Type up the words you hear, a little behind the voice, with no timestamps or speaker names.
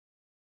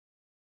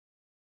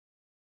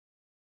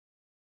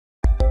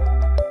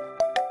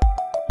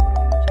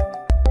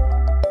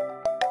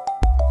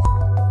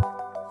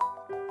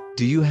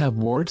Do you have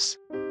warts?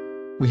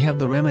 We have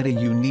the remedy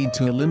you need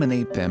to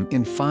eliminate them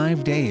in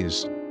 5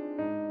 days.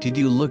 Did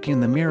you look in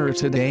the mirror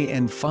today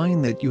and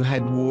find that you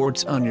had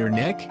warts on your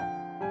neck?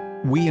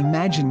 We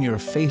imagine your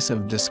face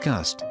of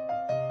disgust.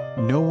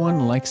 No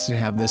one likes to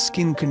have the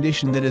skin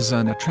condition that is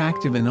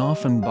unattractive and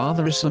often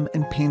bothersome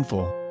and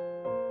painful.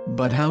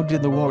 But how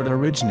did the wart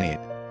originate?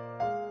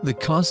 The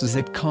causes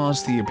that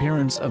cause the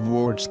appearance of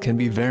warts can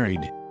be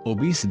varied.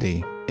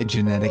 Obesity, a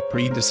genetic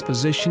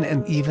predisposition,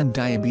 and even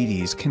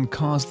diabetes can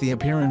cause the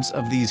appearance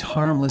of these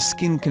harmless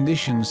skin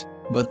conditions,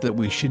 but that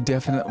we should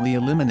definitely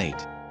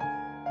eliminate.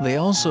 They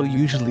also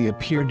usually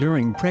appear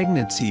during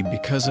pregnancy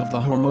because of the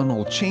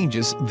hormonal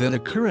changes that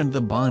occur in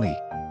the body.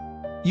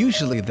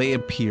 Usually they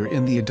appear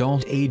in the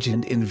adult age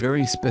and in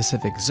very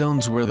specific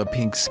zones where the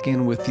pink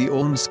skin with the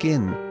own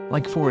skin,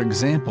 like for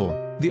example,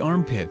 the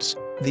armpits,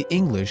 the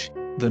English,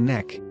 the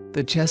neck,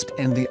 the chest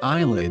and the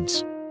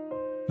eyelids.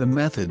 The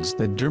methods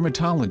that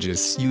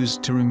dermatologists use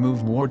to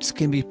remove warts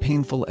can be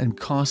painful and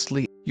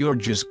costly. You're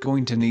just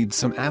going to need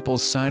some apple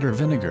cider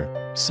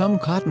vinegar, some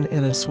cotton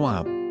and a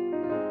swab.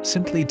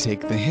 Simply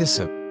take the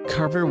hyssop,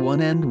 cover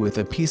one end with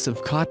a piece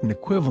of cotton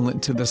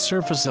equivalent to the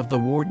surface of the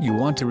wart you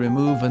want to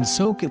remove and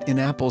soak it in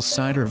apple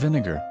cider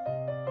vinegar.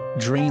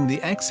 Drain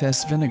the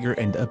excess vinegar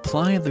and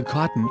apply the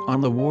cotton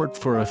on the wart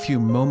for a few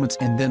moments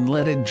and then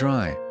let it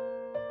dry.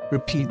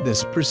 Repeat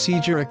this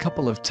procedure a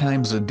couple of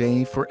times a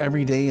day for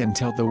every day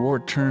until the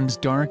wart turns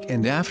dark,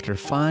 and after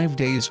 5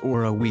 days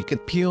or a week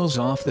it peels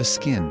off the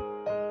skin.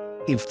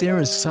 If there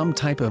is some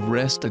type of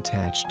rest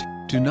attached,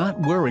 do not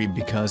worry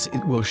because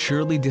it will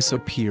surely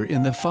disappear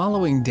in the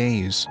following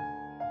days.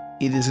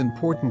 It is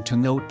important to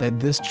note that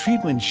this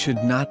treatment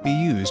should not be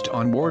used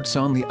on warts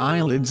on the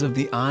eyelids of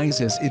the eyes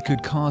as it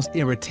could cause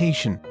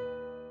irritation.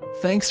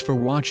 Thanks for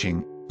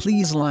watching.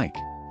 Please like,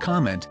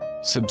 comment,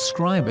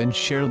 subscribe and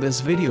share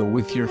this video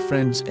with your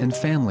friends and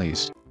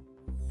families.